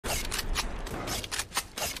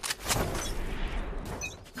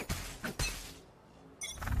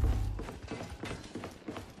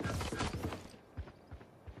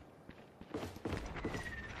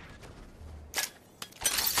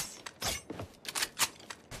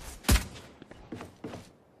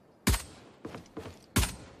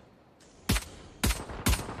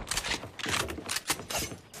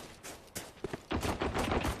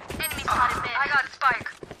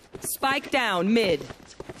Spike down mid.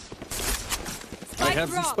 I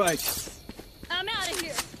have the spike. I'm out of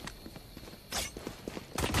here.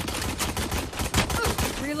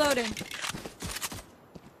 Reloading.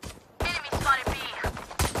 Enemy spotted B.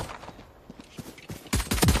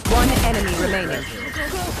 One enemy remaining.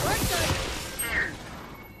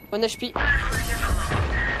 One HP.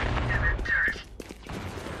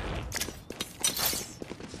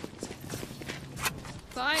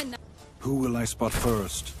 Fine. Who will I spot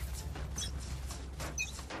first?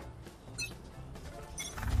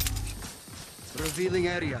 Revealing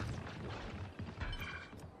area.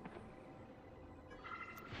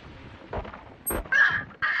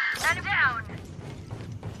 Enemy down.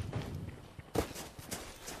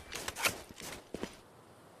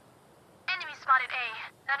 Enemy spotted A.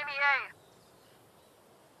 Enemy A.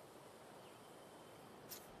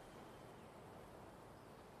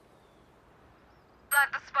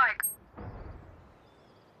 Plant the spike.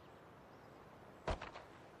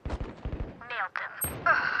 Nailed them.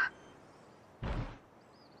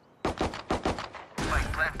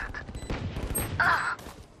 Spike planted.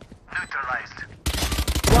 Neutralized.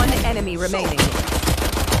 One enemy remaining.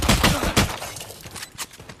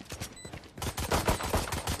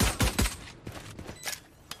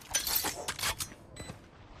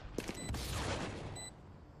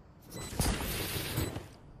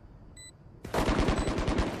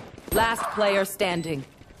 Last player standing.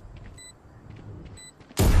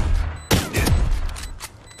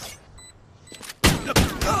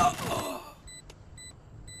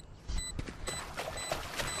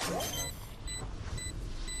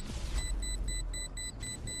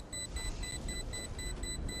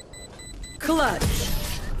 Clutch.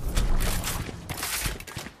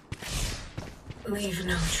 Leave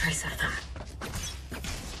no trace of them.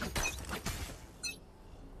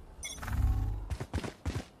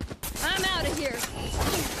 I'm out of here.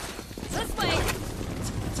 This way.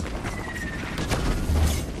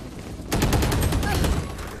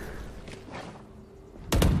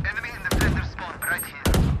 Enemy in the defender spawn right here.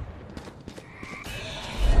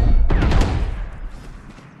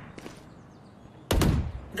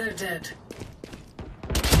 They're dead.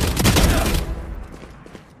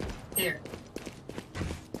 Here.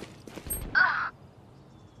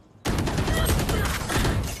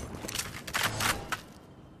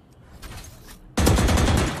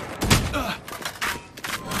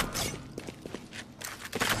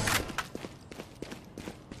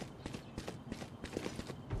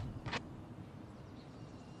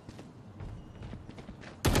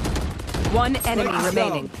 One enemy Spike is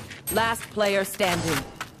remaining. down. Last player standing.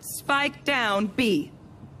 Spike down B.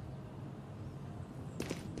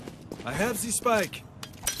 I have the spike.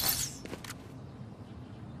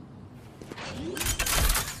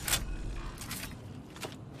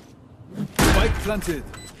 Spike planted.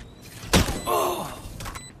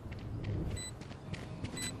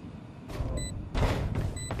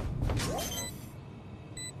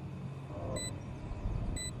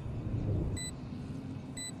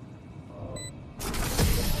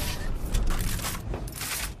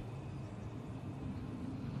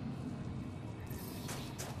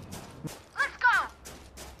 Let's go.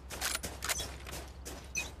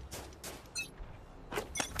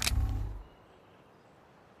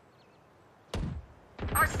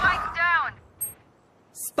 Our spike's down.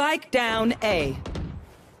 Spike down A.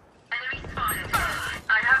 Enemy spotted.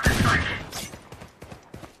 I have the spike.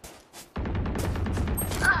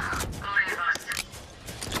 Leave us.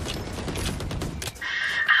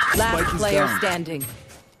 Last Spike is player down. standing.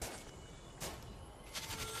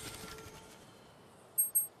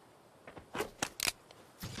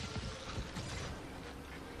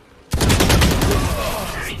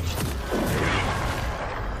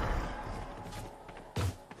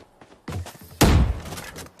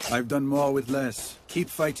 I've done more with less. Keep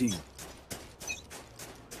fighting.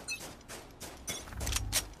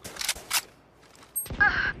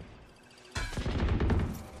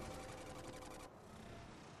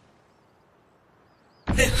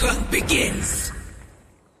 The hunt begins.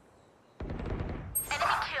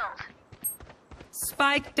 Enemy killed.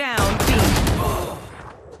 Spike down B.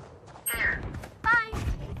 Here. Bye.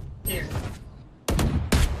 Here.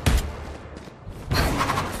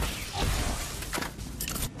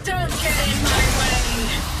 Don't get in my way.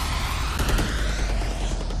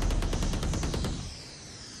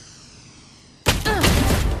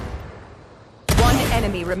 One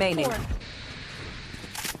enemy remaining.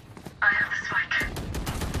 I have the spike.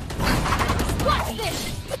 What's this?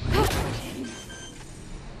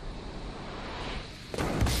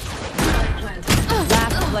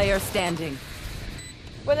 Last player standing.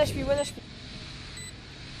 One HP, one HP.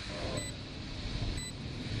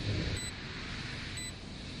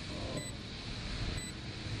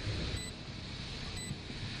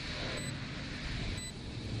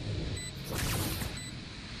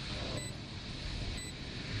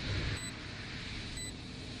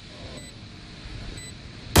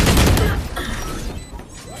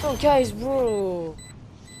 on, guys, bro.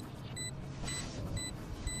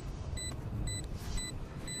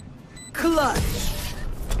 Clutch.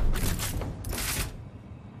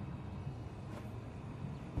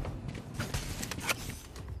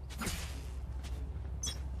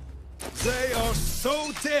 They are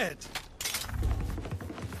so dead.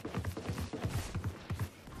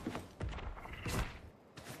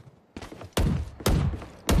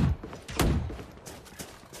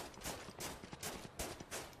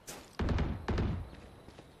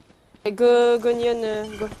 Go,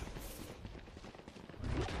 Nian, go.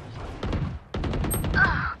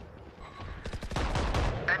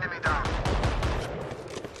 Enemy down.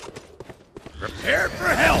 Prepare for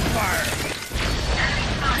hellfire.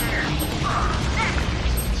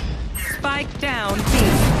 Spike down B.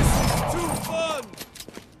 Too fun.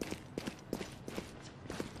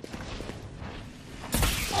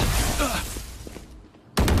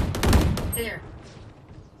 There.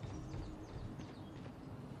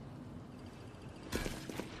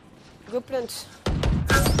 Go plant.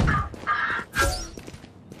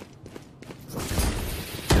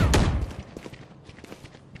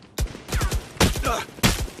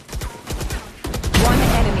 One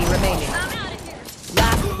enemy remaining. I'm out of here.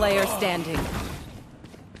 Last player standing.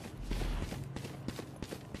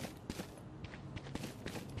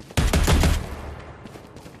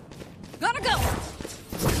 Gotta go.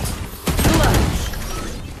 Clutch.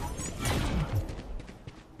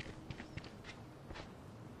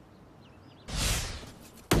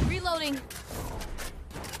 Reloading.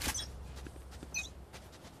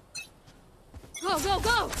 Go, go,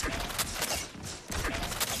 go.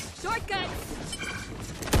 Shortcut.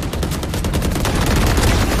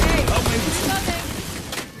 Hey, reloading.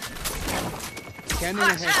 Scanning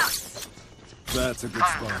ahead. That's a good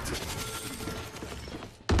spot.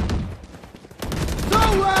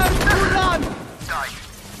 Nowhere to run! Die.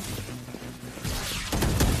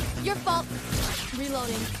 Your fault.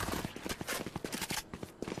 Reloading.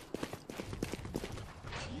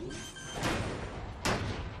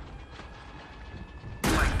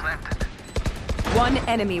 Spike planted. One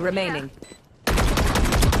enemy remaining.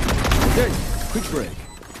 Okay, quick break.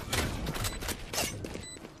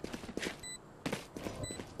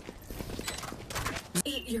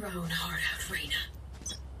 Eat your own heart out, Reyna.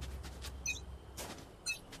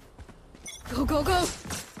 Go, go, go.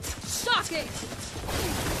 Shocking.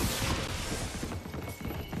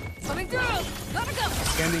 Coming through. Gotta go.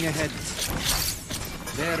 Scanning ahead.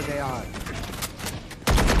 There they are.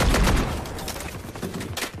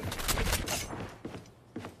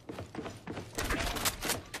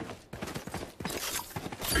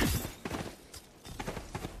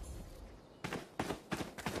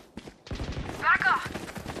 Back off.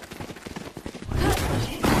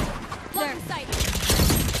 There. Sight.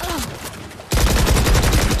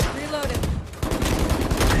 Reloading.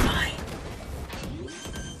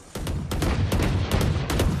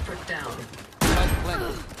 Put down. Spike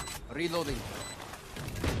planted. Reloading.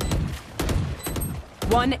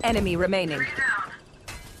 One enemy remaining. Down.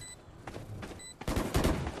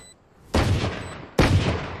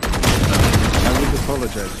 I would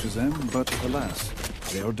apologize to them, but alas,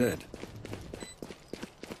 they are dead.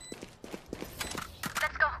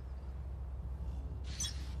 Let's go.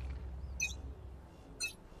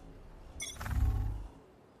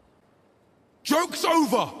 Joke's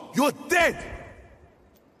over! You're dead!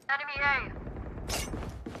 Enemy A.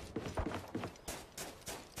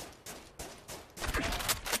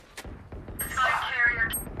 Spike carrier.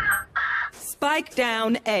 Spike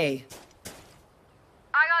down A.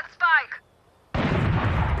 I got Spike.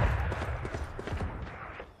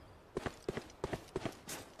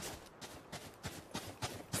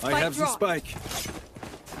 I have the drop. spike.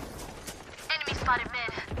 Enemy spotted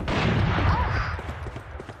mid.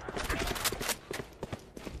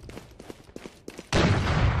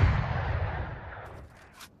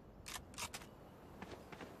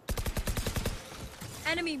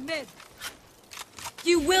 Enemy mid.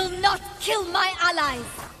 You will not kill my allies.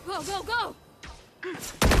 Go, go, go.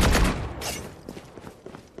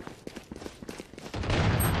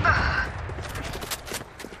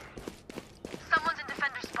 Someone's in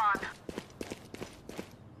defender spawn.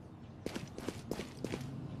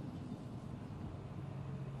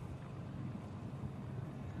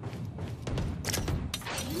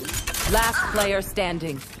 Last player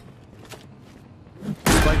standing.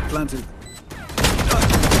 Spike planted.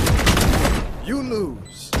 You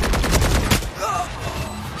lose.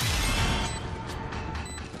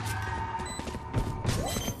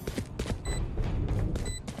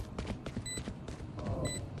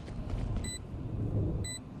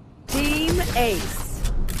 Team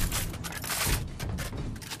Ace.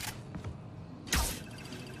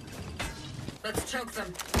 Let's choke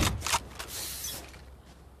them.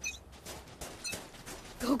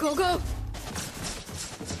 Go, go, go!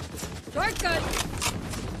 Shortcut!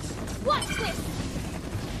 Watch this!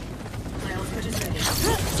 My ultimate is ready.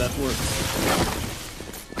 That works.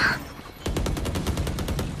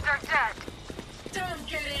 They're dead. Don't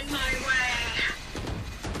get in my way.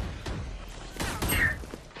 Here.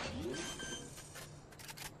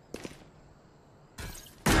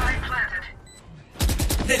 Spike planted.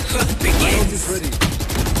 Round is ready.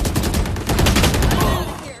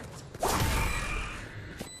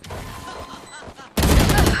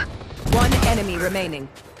 One enemy remaining.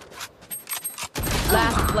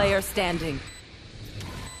 Last player standing.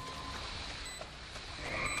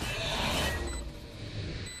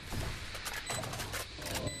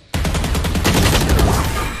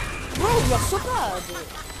 Bro, you're so bad.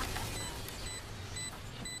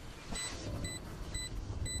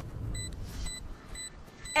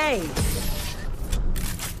 A. I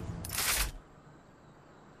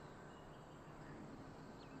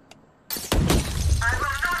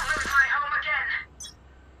will not lose my home again.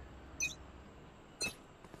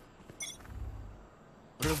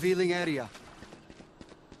 Revealing area.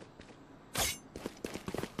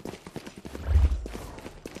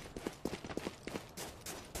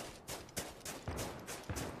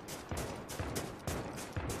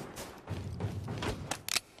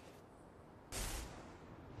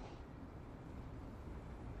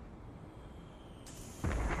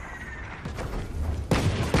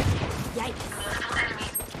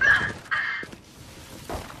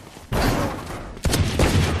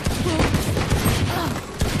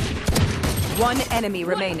 One enemy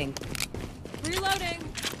remaining. Reloading!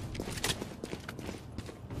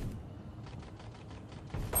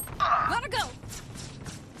 Gotta go!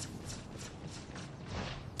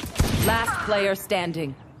 Last player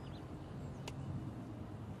standing.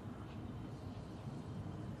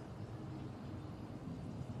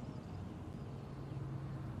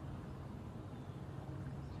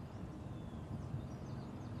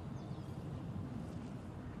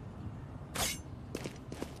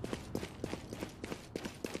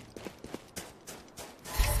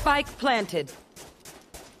 Spike planted.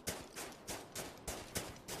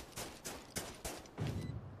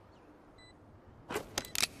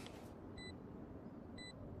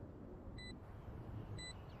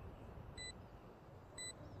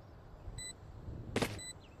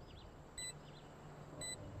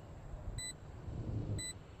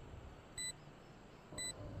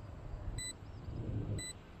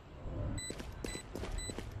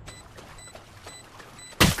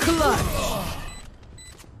 Clutch.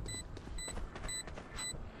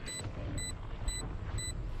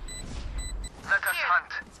 Let us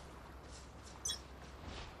hunt.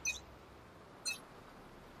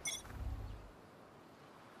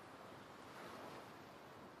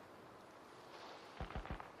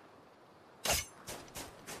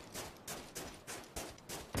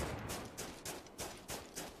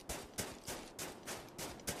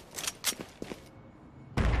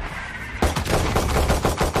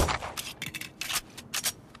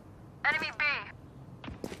 Enemy B.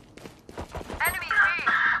 Enemy B.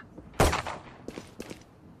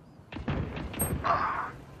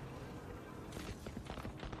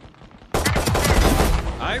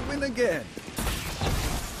 I win again.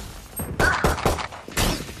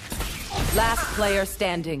 Last player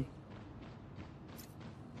standing.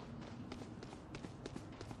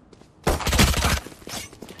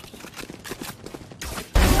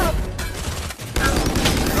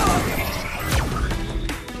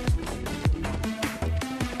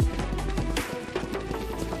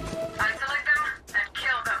 Isolate them and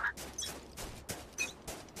kill them.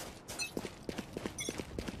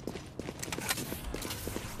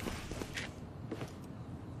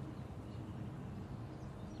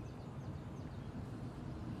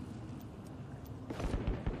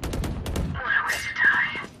 What a way to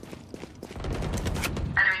die.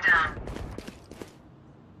 Enemy down.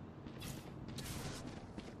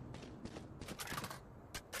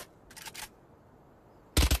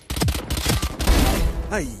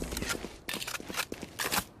 Aye.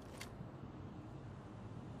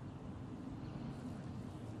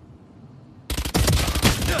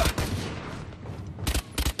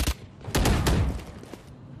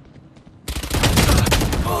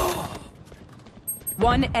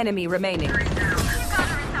 One enemy remaining.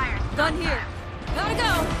 Gun here! Gotta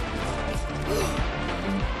go!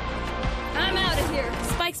 I'm out of here!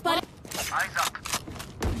 Spike spot! Eyes up.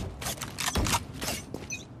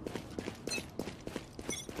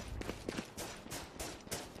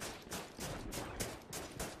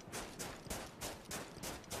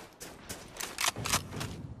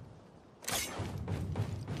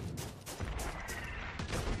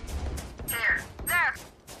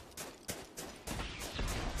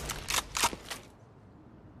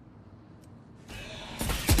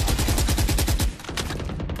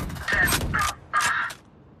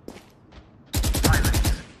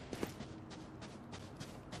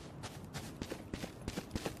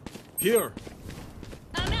 Here.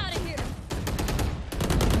 I'm out of here.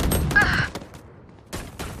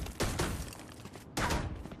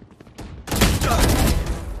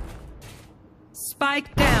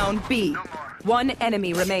 Spike down B. One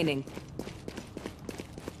enemy remaining.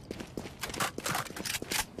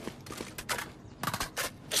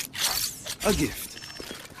 A gift.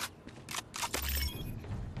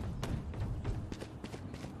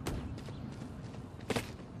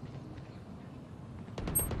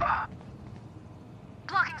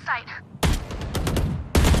 Blocking sight.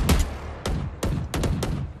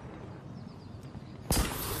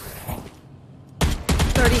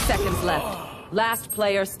 Seconds left. Last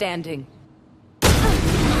player standing.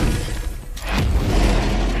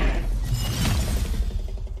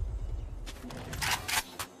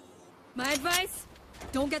 My advice?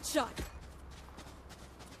 Don't get shot.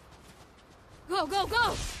 Go, go,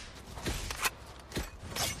 go!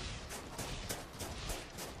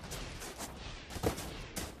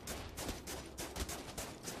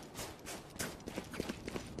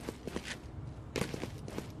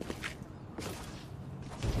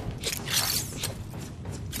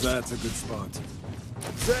 That's a good spot.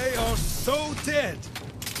 They are so dead.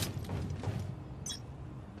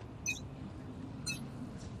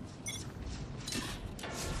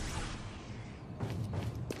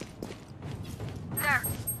 There.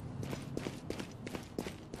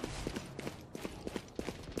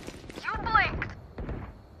 You blinked.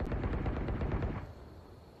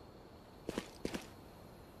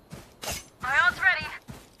 My ult's ready.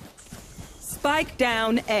 Spike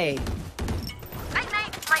down A. Night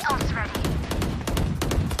night. My ult's ready.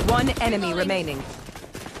 One enemy remaining.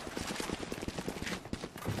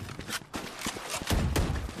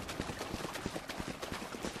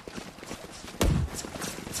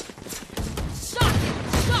 Shock it!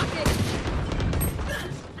 Shock it!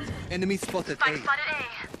 Enemy spotted Spike A. spotted A.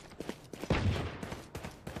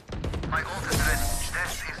 My ult is ready.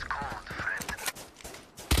 This is cold, friend.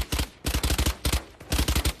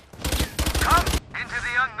 Come into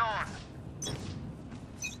the unknown.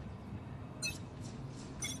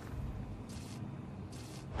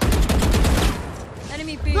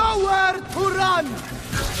 Enemy B. Nowhere to run!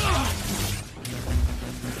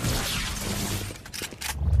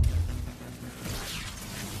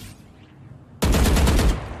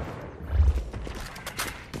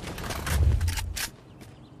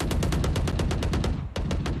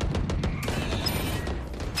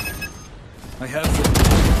 I have the...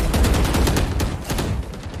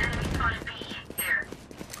 Enemy spotted B. Here.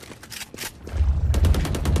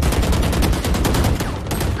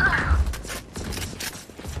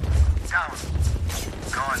 Down.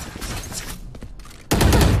 Gone.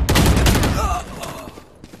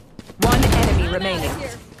 One enemy I'm remaining. outta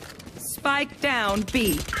here. Spike down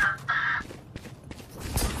B.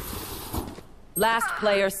 Last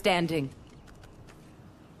player standing.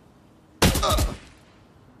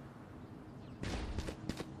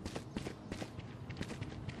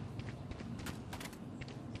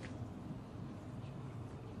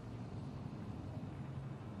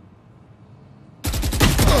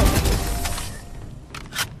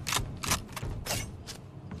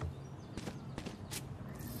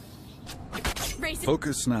 Racing.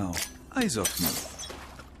 Focus now. Eyes off me.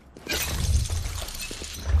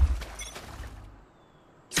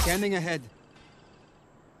 Scanning ahead.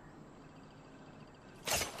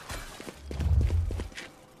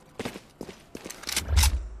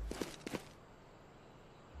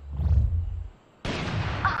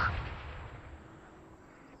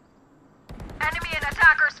 Enemy and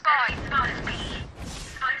attacker spawn. Spotted B.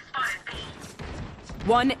 Spotted B.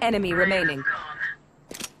 One enemy remaining. Gone.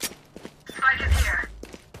 Spike is here.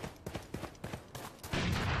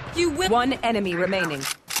 You will. One enemy remaining.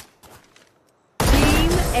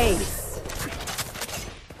 Team Ace.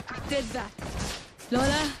 Did that.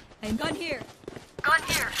 Lola, I'm gun here. Gun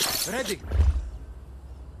here. Ready.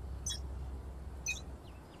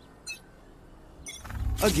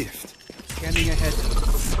 A gift. Scanning ahead.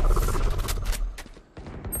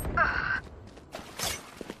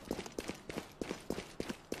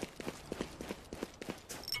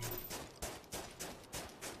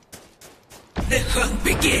 The hunt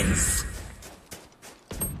begins!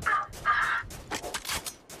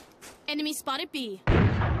 Enemy spotted B.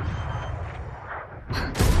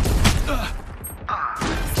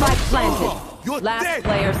 Spike planted. You're Last dead.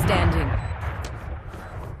 player standing.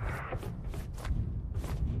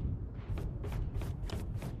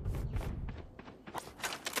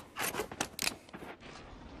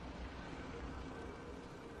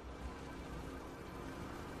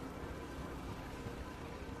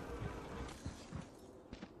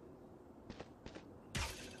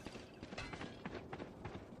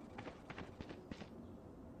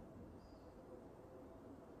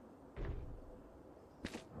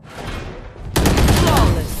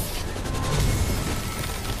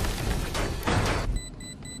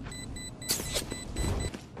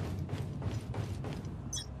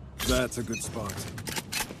 That's a good spot.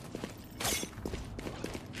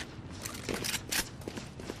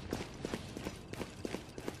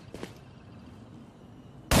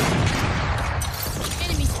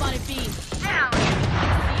 Enemy spotted B. Down.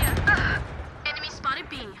 Yeah. Enemy spotted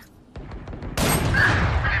B. Enemy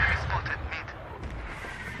spotted mid.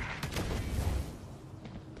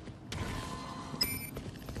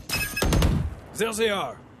 There they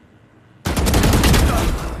are.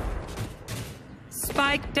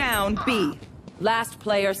 Spike down B. Last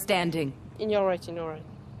player standing. In your right, in your right.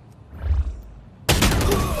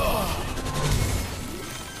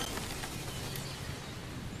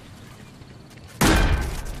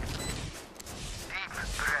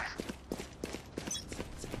 Deep breath.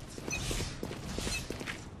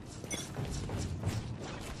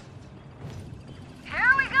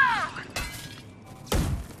 Here we go.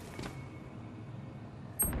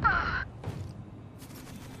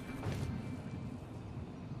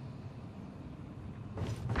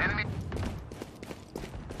 Enemy.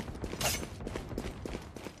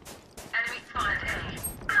 Enemy spotted A.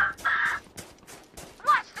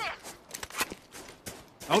 Watch this.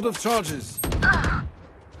 Out of charges.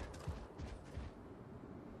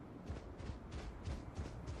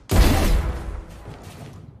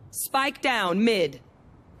 Spike down mid.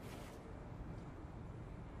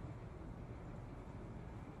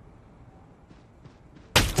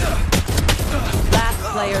 Last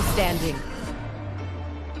player standing.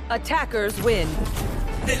 Attackers win.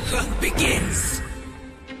 The hunt begins.